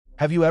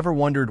Have you ever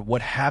wondered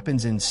what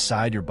happens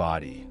inside your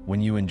body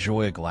when you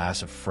enjoy a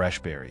glass of fresh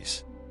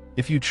berries?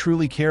 If you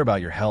truly care about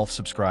your health,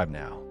 subscribe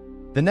now.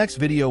 The next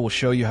video will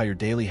show you how your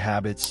daily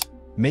habits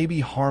may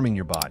be harming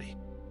your body.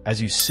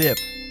 As you sip,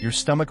 your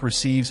stomach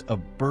receives a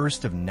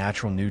burst of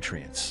natural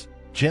nutrients,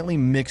 gently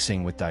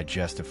mixing with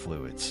digestive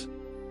fluids.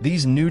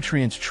 These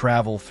nutrients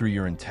travel through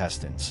your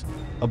intestines,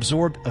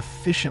 absorbed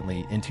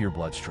efficiently into your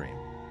bloodstream,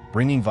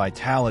 bringing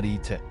vitality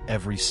to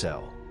every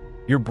cell.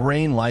 Your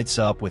brain lights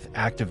up with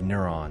active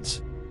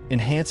neurons,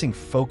 enhancing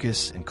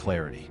focus and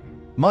clarity.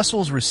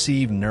 Muscles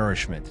receive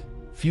nourishment,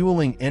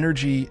 fueling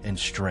energy and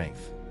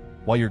strength,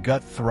 while your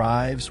gut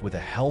thrives with a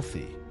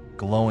healthy,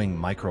 glowing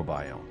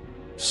microbiome.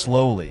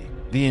 Slowly,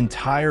 the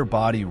entire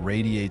body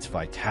radiates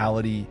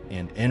vitality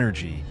and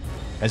energy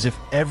as if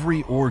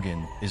every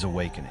organ is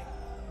awakening.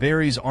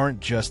 Berries aren't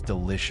just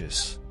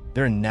delicious,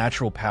 they're a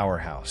natural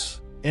powerhouse,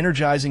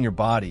 energizing your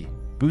body,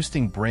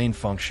 boosting brain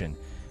function,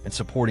 and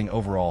supporting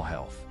overall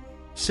health.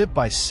 Sip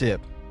by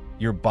sip,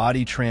 your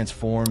body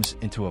transforms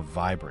into a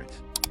vibrant,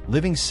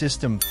 living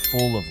system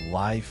full of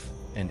life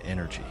and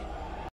energy.